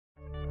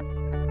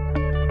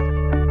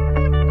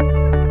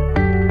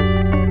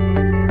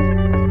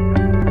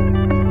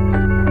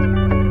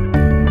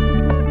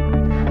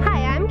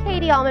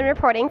Allman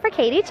reporting for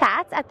Katie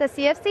Chats at the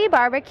CFC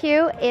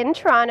BBQ in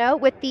Toronto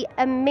with the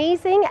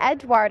amazing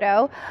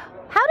Edwardo.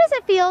 How does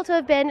it feel to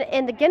have been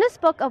in the Guinness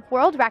Book of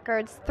World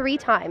Records 3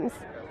 times?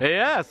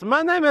 Yes,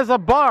 my name is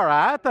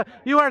Barat.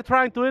 You are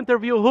trying to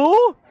interview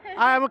who?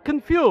 I am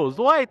confused.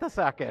 Wait a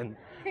second.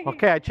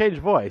 Okay, I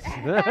changed voice.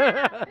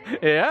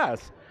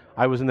 Yes,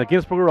 I was in the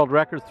Guinness Book of World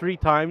Records 3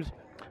 times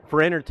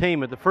for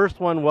entertainment. The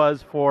first one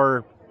was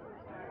for,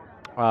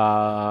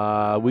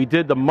 we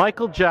did the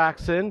Michael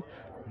Jackson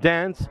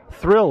dance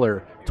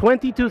Thriller.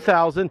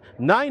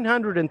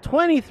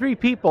 22,923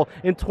 people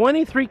in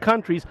 23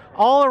 countries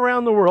all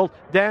around the world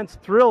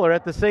danced Thriller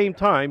at the same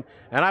time,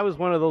 and I was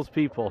one of those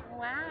people.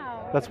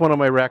 Wow. That's one of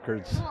my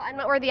records. Cool. And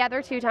what were the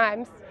other 2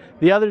 times?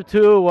 The other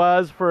 2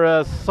 was for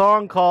a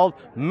song called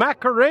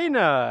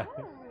Macarena.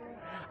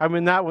 I'm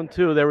in that one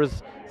too. There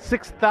was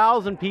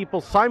 6,000 people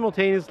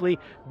simultaneously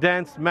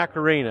danced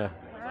Macarena.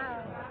 Wow.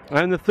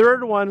 And the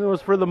third one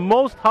was for the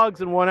most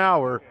hugs in 1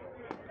 hour.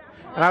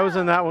 And I was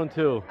in that one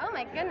too. Oh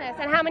my goodness.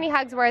 And how many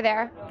hugs were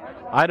there?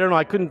 I don't know.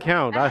 I couldn't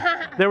count.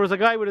 There was a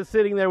guy who was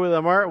sitting there with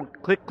a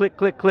mark, click, click,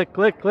 click, click,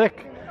 click,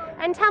 click.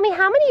 And tell me,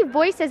 how many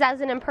voices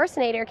as an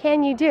impersonator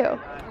can you do?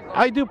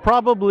 I do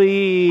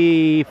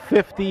probably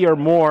 50 or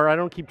more. I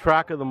don't keep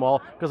track of them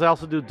all because I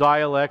also do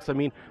dialects. I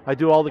mean, I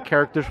do all the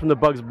characters from the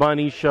Bugs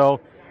Bunny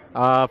show.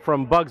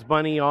 From Bugs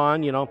Bunny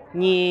on, you know.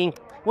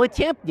 What's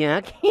up,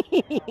 Doc?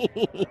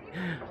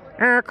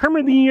 Come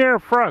in the air,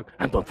 frog.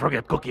 And don't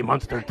forget Cookie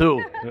Monster,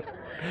 too.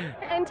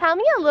 And tell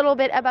me a little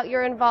bit about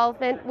your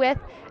involvement with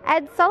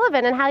Ed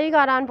Sullivan and how you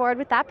got on board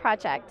with that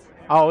project.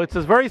 Oh, it's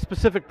a very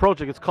specific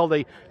project. It's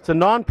a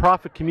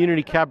non-profit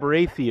community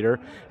cabaret theater,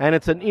 and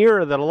it's an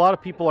era that a lot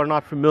of people are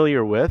not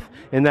familiar with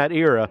in that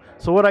era.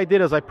 So what I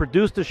did is I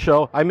produced a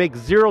show. I make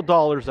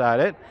 $0 at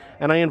it,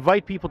 and I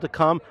invite people to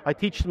come. I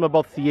teach them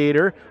about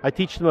theater. I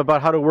teach them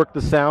about how to work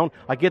the sound.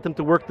 I get them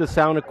to work the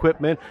sound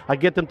equipment. I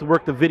get them to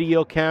work the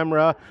video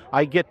camera.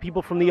 I get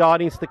people from the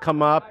audience to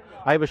come up.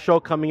 I have a show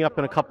coming up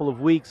in a couple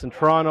of weeks in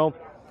Toronto.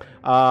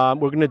 We're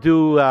going to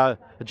do a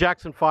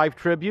Jackson 5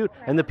 tribute,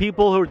 and the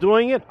people who are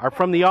doing it are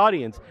from the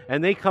audience,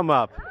 and they come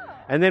up.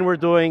 And then we're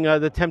doing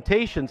the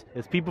Temptations.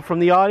 It's people from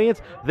the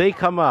audience, they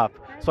come up.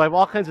 So I have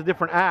all kinds of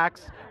different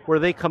acts where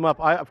they come up.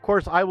 Of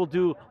course, I will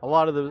do a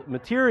lot of the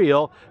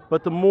material,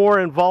 but the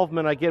more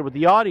involvement I get with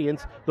the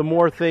audience, the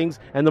more things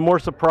and the more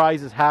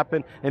surprises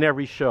happen in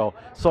every show.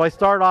 So I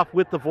start off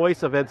with the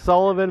voice of Ed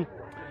Sullivan.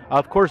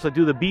 Of course, I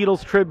do the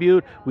Beatles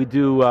tribute. We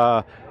do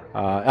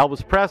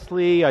Elvis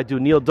Presley. I do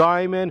Neil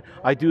Diamond.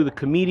 I do the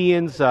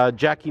comedians,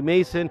 Jackie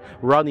Mason,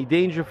 Rodney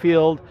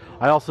Dangerfield.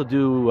 I also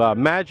do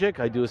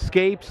magic. I do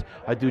escapes.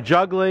 I do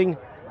juggling.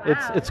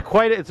 Wow. It's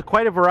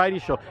quite a variety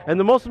show. And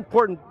the most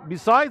important,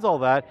 besides all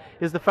that,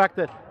 is the fact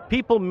that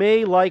people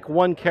may like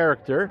one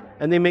character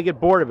and they may get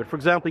bored of it. For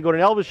example, you go to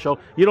an Elvis show,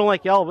 you don't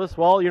like Elvis,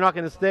 well, you're not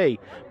going to stay.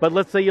 But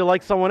let's say you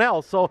like someone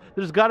else. So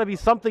there's got to be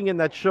something in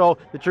that show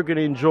that you're going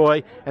to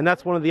enjoy, and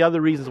that's one of the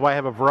other reasons why I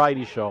have a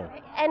variety show.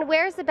 And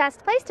where's the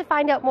best place to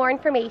find out more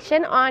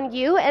information on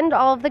you and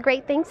all of the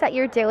great things that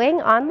you're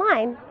doing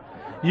online?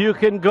 You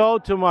can go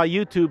to my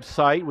YouTube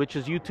site, which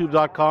is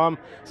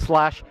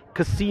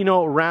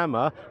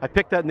youtube.com/Casinorama. I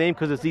picked that name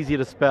because it's easy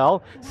to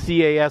spell.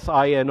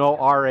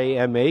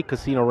 Casinorama,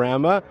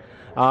 Casinorama.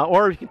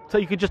 Or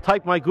you could just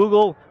type my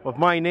Google of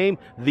my name,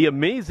 The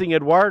Amazing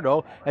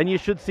Edwardo, and you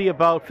should see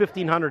about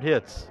 1,500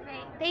 hits.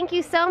 Thank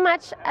you so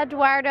much,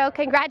 Edwardo.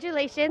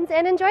 Congratulations,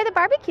 and enjoy the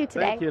barbecue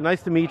today. Thank you.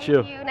 Nice to meet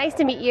you. Thank you. Nice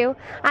to meet you.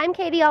 I'm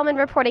Katie Allman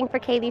reporting for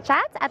Katie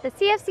Chats at the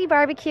CFC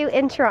BBQ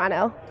in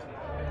Toronto.